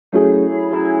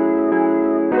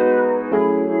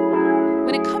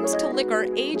liquor,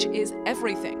 age is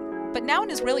everything. But now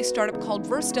an Israeli startup called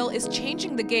Verstill is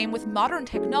changing the game with modern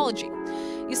technology.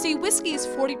 You see, whiskey is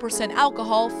 40%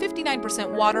 alcohol,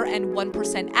 59% water, and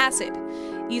 1% acid,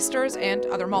 esters, and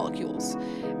other molecules.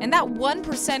 And that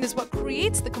 1% is what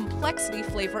creates the complexity,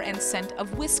 flavor, and scent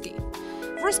of whiskey.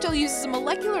 Verstill uses a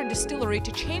molecular distillery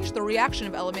to change the reaction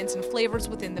of elements and flavors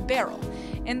within the barrel,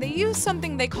 and they use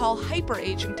something they call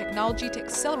hyper-aging technology to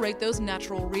accelerate those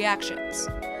natural reactions.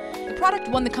 The product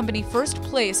won the company first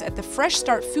place at the Fresh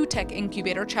Start Food Tech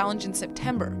Incubator Challenge in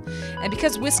September. And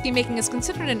because whiskey making is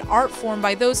considered an art form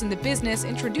by those in the business,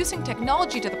 introducing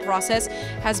technology to the process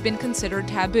has been considered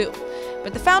taboo.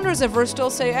 But the founders of Verstill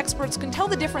say experts can tell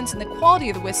the difference in the quality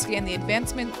of the whiskey, and the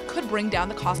advancement could bring down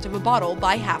the cost of a bottle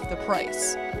by half the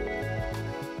price.